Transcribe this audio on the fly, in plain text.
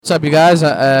What's up, you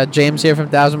guys? James here from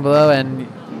Thousand Below, and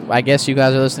I guess you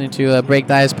guys are listening to Break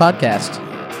the Ice podcast.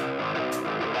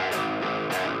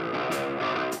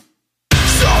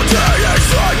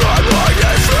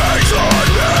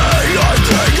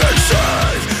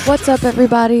 What's up,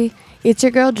 everybody? It's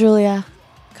your girl, Julia,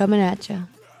 coming at you.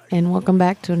 And welcome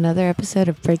back to another episode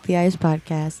of Break the Ice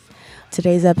podcast.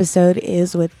 Today's episode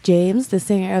is with James, the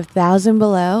singer of Thousand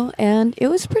Below, and it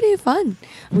was pretty fun.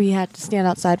 We had to stand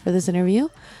outside for this interview,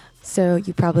 so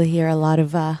you probably hear a lot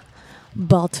of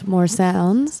Baltimore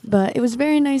sounds, but it was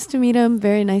very nice to meet him,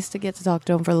 very nice to get to talk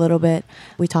to him for a little bit.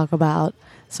 We talk about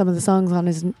some of the songs on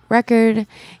his record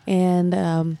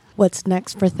and what's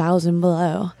next for Thousand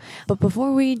Below. But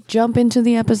before we jump into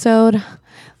the episode,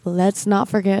 let's not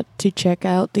forget to check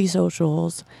out the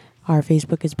socials. Our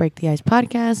Facebook is Break the Ice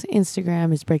Podcast,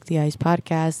 Instagram is Break the Ice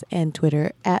Podcast, and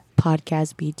Twitter at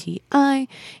PodcastBTI.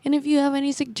 And if you have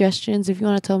any suggestions, if you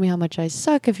want to tell me how much I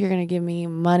suck, if you're going to give me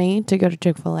money to go to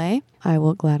Chick-fil-A, I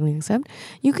will gladly accept.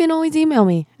 You can always email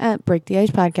me at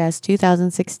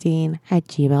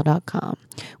breaktheicepodcast2016@gmail.com.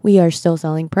 We are still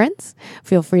selling prints.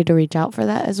 Feel free to reach out for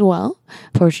that as well.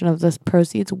 A portion of the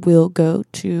proceeds will go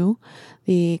to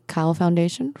the Kyle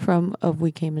Foundation from Of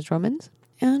We Came as Romans.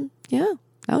 And yeah,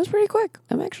 that was pretty quick.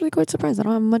 I'm actually quite surprised. I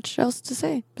don't have much else to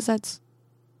say besides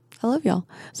I love y'all.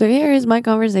 So here is my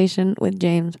conversation with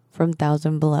James from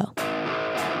Thousand Below.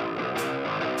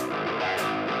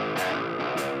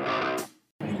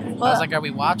 I was like, are we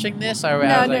watching this? Or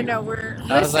No, we're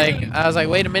listening. I was like,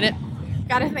 wait a minute.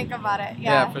 Gotta think about it.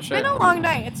 Yeah, for sure. It's been a long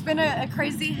night. It's been a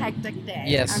crazy, hectic day.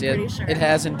 Yes, I'm pretty sure. it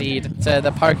has indeed.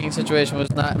 The parking situation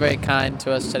was not very kind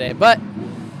to us today, but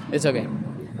it's okay.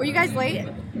 Were you guys late?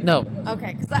 No.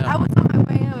 Okay, because No. I was on my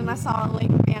way in and I saw a late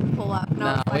van pull up. And I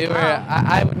No, was like, we were. oh.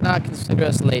 I would not consider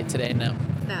us late today. No.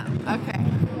 No. Okay.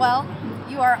 Well,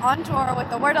 you are on tour with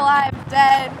The Word Alive,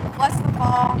 Dead, Bless the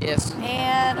Fall, Yes.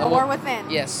 and Oh, A War well, Within.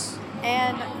 Yes.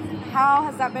 And how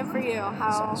has that been for you?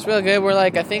 How? It's real good.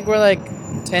 I think we're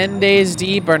 10 days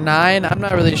deep or 9. I'm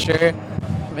not really sure.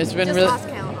 It's been Just really. lost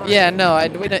count. Yeah, no,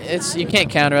 it's you can't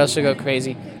count or else you'll go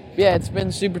crazy. Yeah, it's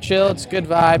been super chill. It's good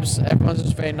vibes. Everyone's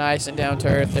just very nice and down to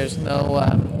earth. There's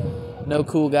no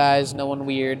cool guys, no one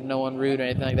weird, no one rude or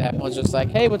anything like that. Everyone's just like,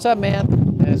 hey, what's up, man?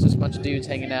 And it's just a bunch of dudes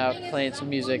hanging out, playing some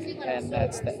music, and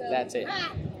that's it.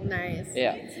 Nice.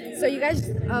 Yeah, So you guys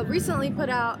recently put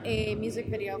out a music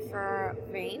video for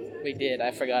Vane. we did.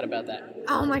 I forgot about that.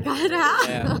 Oh my God! How?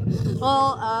 Yeah.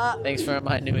 Well, Thanks for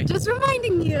reminding me. just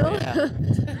reminding you. Yeah.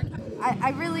 I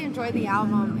really enjoy the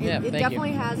album. It, Yeah, it thank you.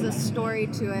 definitely has a story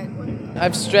to it.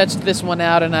 I've stretched this one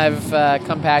out and I've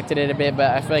compacted it a bit,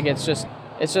 but I feel like it's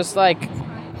just like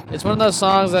it's one of those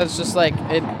songs that's just like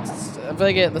I feel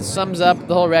like it sums up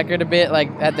the whole record a bit like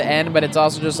at the end, but it's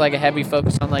also just like a heavy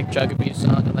focus on like drug abuse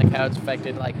song and like how it's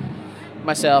affected like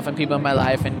myself and people in my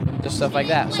life and just stuff like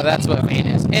that. So that's what Vane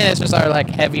is, and it's just our like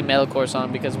heavy metalcore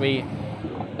song because we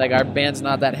like our band's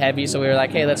not that heavy, so we were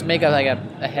like, hey, let's make a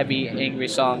heavy angry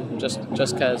song just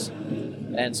cause,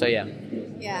 and so yeah.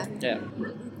 Yeah. Yeah.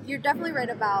 You're definitely right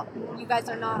about you guys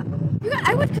are not.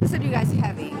 I would consider you guys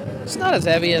heavy, It's not as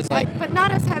heavy as like but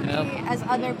not as heavy Yeah. as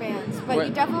other bands. But We're-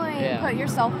 you definitely yeah. put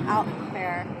yourself out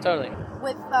there. totally.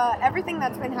 With everything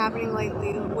that's been happening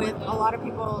lately, with a lot of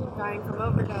people dying from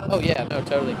overdose. Oh yeah, no,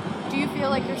 totally. Do you feel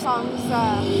like your songs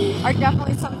are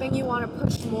definitely something you want to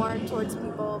push more towards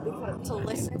people to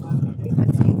listen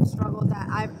because you've struggled that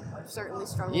I've certainly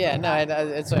struggled. Yeah, with no, that.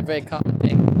 it's a very common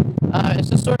thing. It's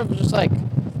just sort of just like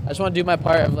I just want to do my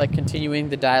part of like continuing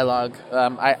the dialogue.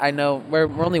 I know we're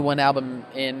only one album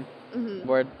in. Mhm.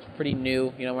 We're pretty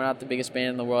new. You know, we're not the biggest band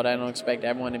in the world. I don't expect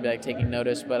everyone to be like taking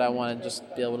notice, but I want to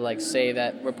just be able to like say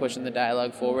that we're pushing the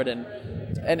dialogue forward and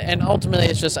ultimately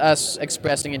it's just us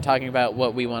expressing and talking about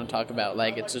what we want to talk about.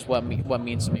 Like it's just what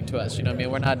means something to us. You know what I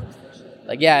mean? We're not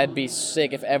like, yeah, it'd be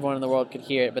sick if everyone in the world could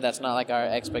hear it, but that's not like our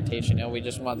expectation. You know, we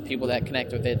just want the people that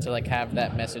connect with it to like have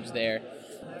that message there.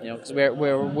 You know, because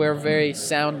we're very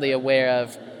soundly aware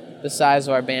of the size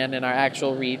of our band and our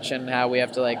actual reach and how we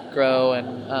have to like grow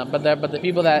and but the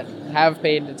people that have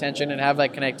paid attention and have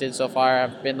like connected so far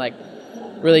have been like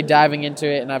really diving into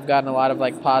it, and I've gotten a lot of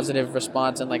like positive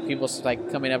response and like people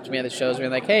like coming up to me at the shows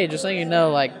being like, hey, just letting you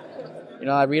know, like, you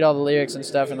know, I read all the lyrics and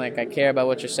stuff and like I care about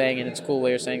what you're saying and it's cool what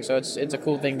you're saying, so it's a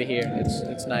cool thing to hear.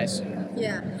 It's nice.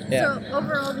 Yeah. Yeah. So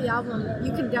overall, the album,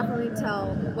 you can definitely tell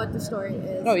what the story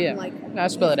is. Oh yeah, and, like, I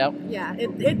spell it out yeah,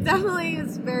 it definitely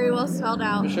is very well spelled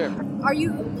out. for sure. Are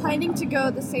you planning to go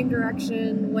the same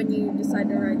direction when you decide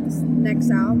to write this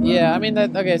next album? Yeah, I mean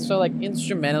okay, so like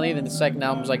instrumentally the second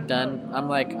album's like done. I'm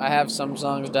like I have some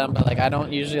songs done, but like I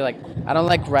don't usually like I don't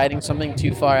like writing something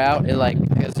too far out. It like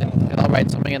because it'll write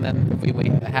something, and then if we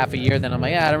wait half a year, then I'm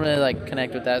like, yeah, I don't really like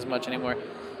connect with that as much anymore.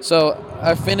 So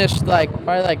I finished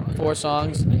probably 4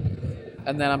 songs,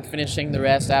 and then I'm finishing the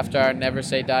rest after our Never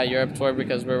Say Die Europe tour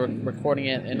because we're recording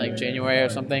it in January or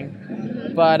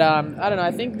something. But I don't know.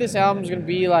 I think this album's gonna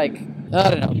be I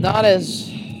don't know, not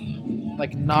as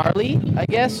gnarly, I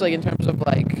guess, in terms of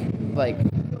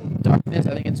darkness.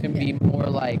 I think it's gonna be more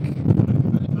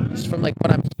just from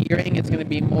what I'm hearing, it's gonna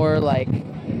be more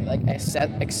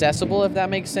accessible, if that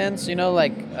makes sense. You know,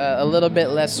 a little bit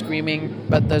less screaming,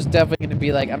 but there's definitely gonna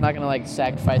be I'm not gonna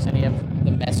sacrifice any of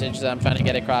the message that I'm trying to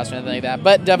get across or anything like that.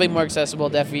 But definitely more accessible,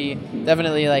 definitely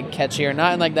catchier,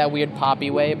 not in that weird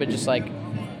poppy way, but just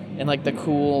in the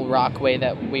cool rock way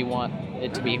that we want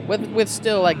it to be. With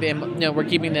still we're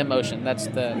keeping the emotion. That's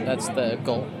the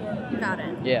goal. Got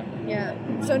it. Yeah. Yeah.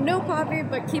 So no poppy,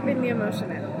 but keeping the emotion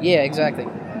in. Yeah, exactly.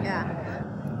 Yeah.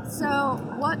 So,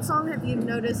 what song have you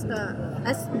noticed?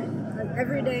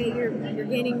 Every day you're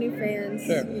gaining new fans.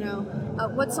 Sure. You know,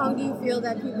 what song do you feel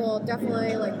that people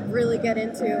definitely really get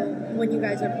into when you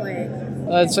guys are playing?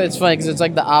 It's funny because it's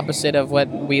the opposite of what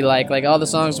we like. All the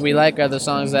songs we like are the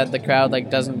songs that the crowd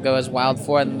doesn't go as wild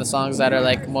for, and the songs that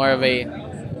are more of a,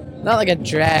 not a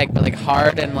drag, but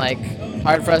hard and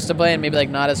hard for us to play, and maybe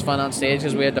not as fun on stage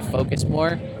because we have to focus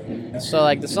more.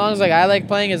 So the songs I like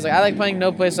playing is I like playing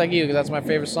No Place Like You because that's my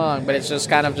favorite song, but it's just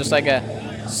kind of just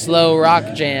a slow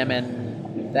rock jam,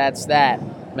 and that's that.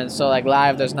 And so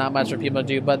live there's not much for people to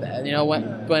do, but you know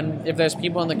when if there's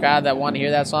people in the crowd that want to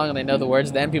hear that song and they know the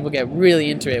words, then people get really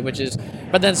into it,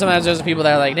 but then sometimes there's people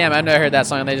that are damn, I've never heard that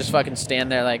song, and they just fucking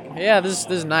stand there yeah, this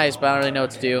is nice, but I don't really know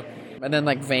what to do. And then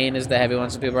Vain is the heavy one,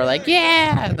 so people are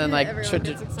yeah, and then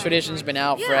Tradition's been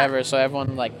out forever, so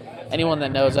everyone anyone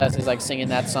that knows us is singing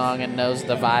that song and knows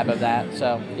the vibe of that.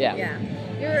 So yeah. Yeah,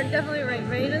 you're definitely right.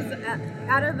 Vain is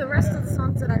out of the rest of the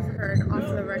songs that I've heard off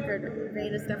the record,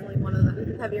 Vain is definitely one of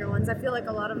the heavier ones. I feel a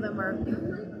lot of them are,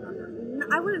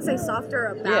 I wouldn't say softer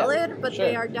or ballad, but sure.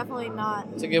 They are definitely not.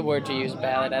 It's a good word to use,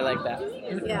 ballad. I like that.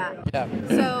 Yeah. Yeah.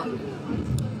 So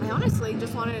I honestly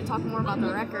just wanted to talk more about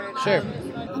the record. Sure.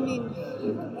 I mean,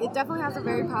 it definitely has a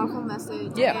very powerful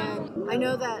message. Yeah. And I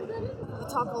know that you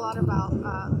talk a lot about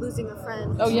losing a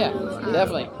friend. Oh yeah,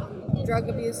 definitely. Drug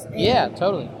abuse. And yeah,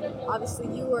 totally.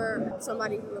 Obviously, you were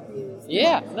somebody who abused.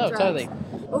 Yeah, no, drugs. totally.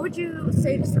 What would you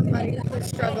say to somebody who's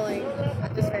struggling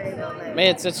at this very moment?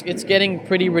 Man, it's getting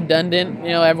pretty redundant.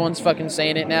 You know, everyone's fucking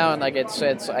saying it now, and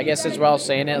it's I guess we're all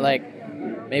saying it.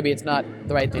 Maybe it's not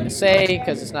the right thing to say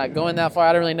because it's not going that far.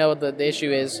 I don't really know what the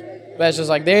issue is, but it's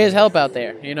just there is help out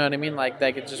there. You know what I mean?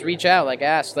 They could just reach out,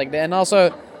 ask, and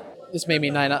also. This maybe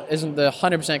isn't the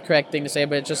 100% correct thing to say,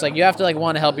 but it's just you have to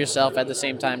want to help yourself at the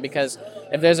same time, because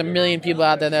if there's a million people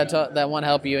out there that want to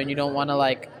help you and you don't want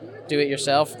to do it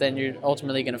yourself, then you're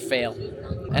ultimately going to fail.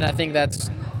 And I think that's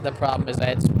the problem, is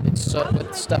that it's so,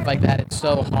 with stuff like that, it's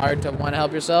so hard to want to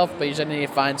help yourself, but you just need to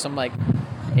find some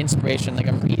inspiration,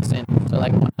 a reason to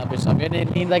want to help yourself. You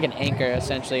need an anchor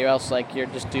essentially, or else you're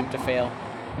just doomed to fail.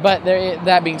 But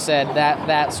that being said,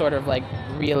 that sort of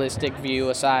realistic view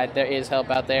aside, there is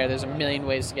help out there. There's a million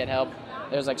ways to get help.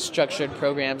 There's structured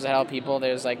programs that help people.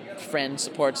 There's friend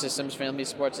support systems, family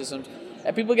support systems.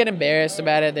 And people get embarrassed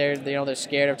about it. They're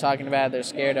scared of talking about it. They're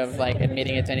scared of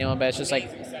admitting it to anyone. But it's just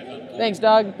thanks,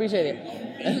 dog, appreciate it.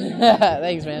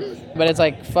 Thanks, man. But it's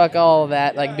fuck all of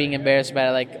that. Being embarrassed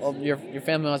about it. Your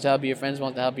family wants to help you. Your friends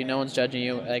want to help you. No one's judging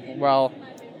you. We're all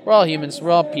humans.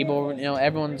 We're all people. You know,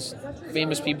 everyone's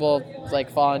famous people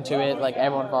fall into it.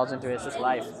 Everyone falls into it. It's just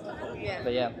life. Yeah.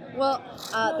 But yeah. Well,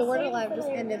 the Word Alive just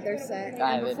ended their set,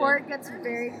 and before it gets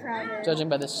very crowded. Judging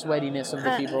by the sweatiness of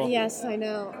the people. Yes, I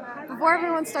know. Before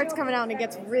everyone starts coming out and it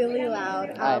gets really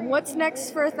loud, what's next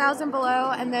for 1,000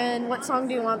 Below, and then what song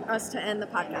do you want us to end the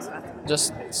podcast with?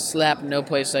 Just slap No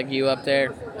Place Like You up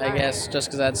there, I guess, just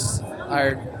because that's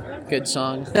our good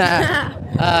song.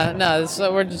 No,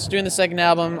 so we're just doing the second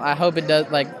album. I hope it does.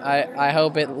 I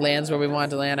hope it lands where we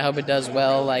want it to land. I hope it does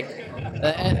well.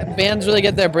 Bands really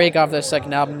get their break off their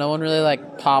second album. No one really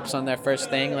pops on their first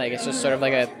thing. It's just sort of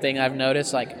a thing I've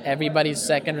noticed. Everybody's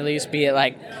second release, be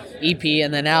it EP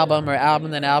and then album, or album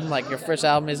and then album. Your first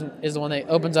album is the one that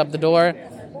opens up the door,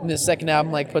 and the second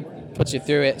album puts you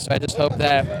through it. So I just hope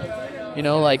that, you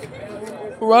know,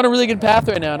 we're on a really good path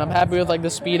right now, and I'm happy with the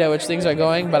speed at which things are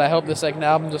going. But I hope the second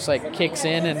album just kicks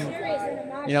in,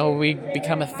 and you know, we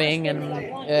become a thing,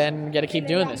 and get to keep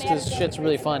doing this, because shit's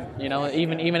really fun. You know,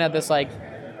 even at this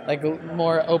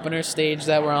more opener stage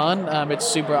that we're on, it's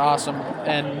super awesome,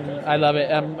 and I love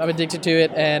it. I'm addicted to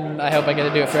it, and I hope I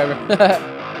get to do it forever.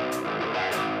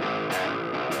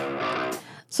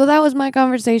 So that was my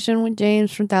conversation with James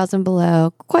from Thousand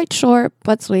Below. Quite short,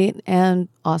 but sweet, and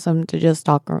awesome to just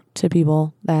talk to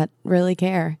people that really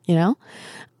care, you know?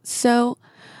 So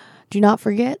do not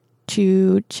forget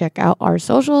to check out our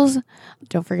socials.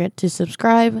 Don't forget to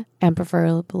subscribe and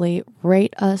preferably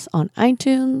rate us on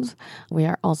iTunes. We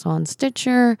are also on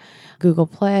Stitcher, Google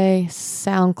Play,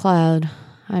 SoundCloud.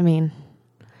 I mean,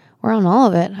 we're on all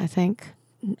of it, I think.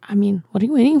 I mean, what are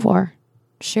you waiting for?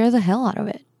 Share the hell out of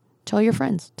it. Tell your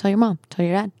friends, tell your mom, tell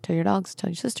your dad, tell your dogs, tell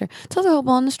your sister, tell the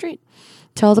hobo on the street.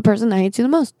 Tell the person that hates you the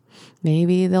most.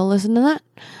 Maybe they'll listen to that.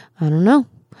 I don't know.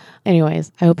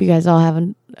 Anyways, I hope you guys all have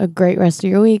a great rest of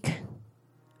your week.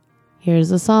 Here's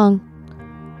the song.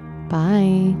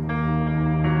 Bye.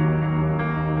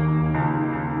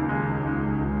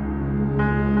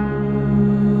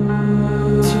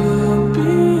 To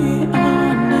be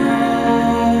honest,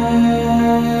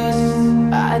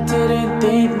 I didn't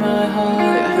think my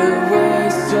heart would weigh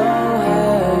so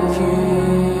heavy.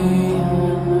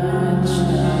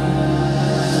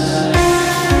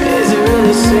 Is it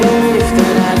really safe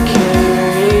that I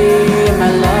carry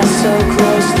my loss so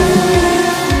close to me?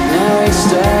 Now it's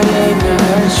starting to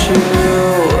hurt you,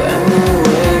 and the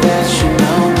way that you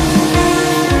know me,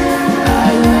 I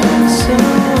learned so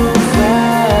fast.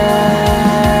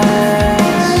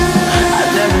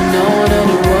 I've never known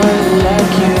anyone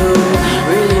like you.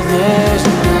 Really, there's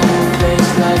no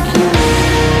place like you.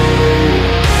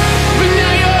 But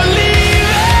now you're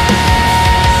leaving.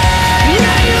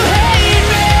 Now you hate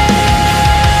me,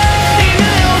 and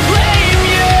I don't blame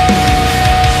you,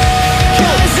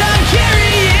 'cause I'm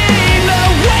carrying the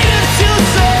weight of two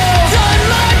souls on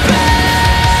my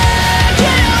back,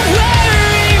 and I'm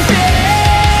wearing thin.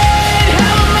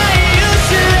 How am I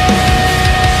useless?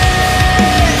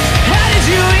 How did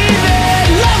you even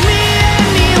love me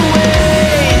anyway?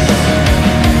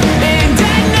 And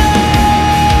I know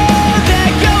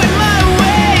that going my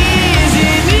way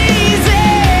isn't easy.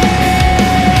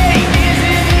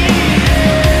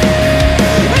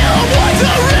 No one's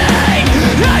around.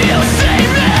 Now you see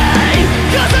me,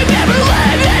 'cause I never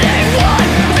let anyone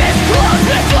this close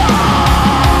before.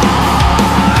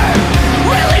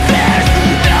 Really, there's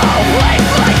no place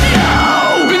like you.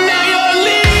 But now you're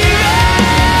leaving.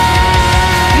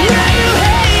 Yeah, you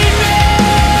hate me,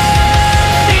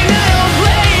 and I don't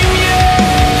blame you,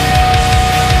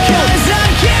 'cause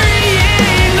I'm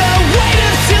carrying the weight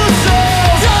of two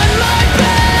souls on my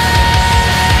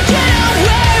back, and I'm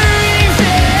wearing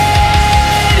thin.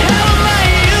 How am I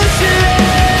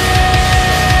useless?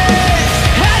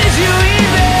 How did you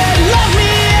even love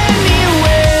me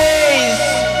anyways?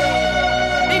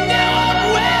 And now I'm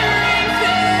wearing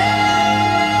thin.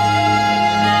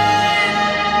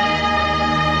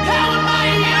 How am I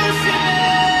useless?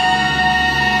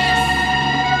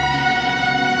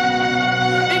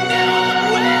 And now I'm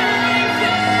wearing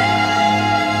thin.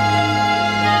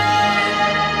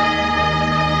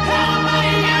 How am I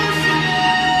useless?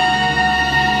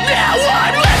 Now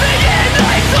I'm living in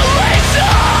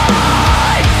isolation.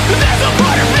 There's a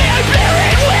part of me I'm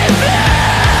buried within,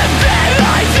 and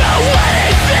I do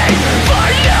anything for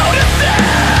you to see.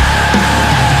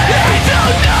 I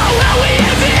don't know how we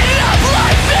ended up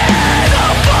like this, so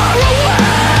far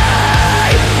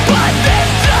away, but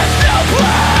there's just no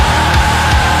place.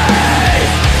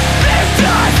 There's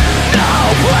just no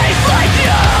place like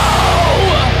you.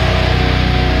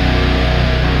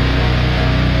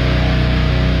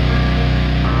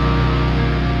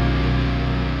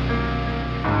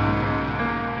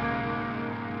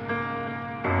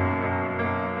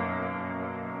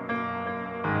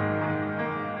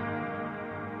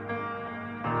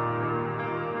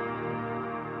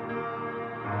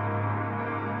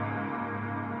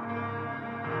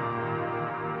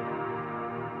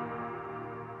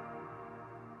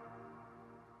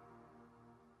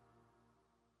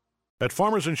 At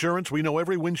Farmers Insurance, we know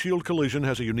every windshield collision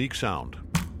has a unique sound.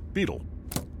 Beetle.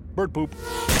 Bird poop.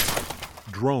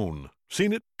 Drone.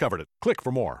 Seen it, covered it. Click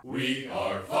for more. We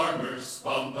are farmers.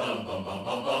 Bum, bum, bum, bum,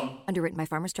 bum, bum. Underwritten by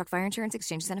Farmers Truck Fire Insurance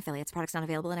Exchanges and Affiliates. Products not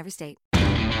available in every state.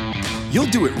 You'll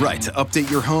do it right to update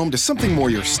your home to something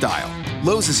more your style.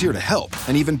 Lowe's is here to help,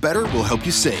 and even better, will help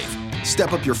you save.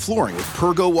 Step up your flooring with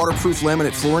Pergo waterproof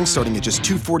laminate flooring starting at just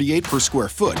 $248 per square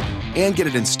foot, and get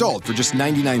it installed for just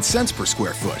 99 cents per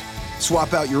square foot.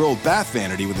 Swap out your old bath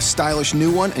vanity with a stylish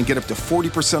new one and get up to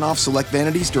 40% off select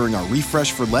vanities during our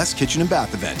Refresh for Less kitchen and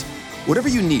bath event. Whatever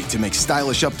you need to make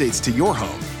stylish updates to your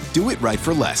home, do it right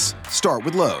for less. Start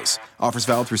with Lowe's. Offers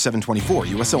valid through 7/24,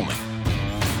 U.S. only.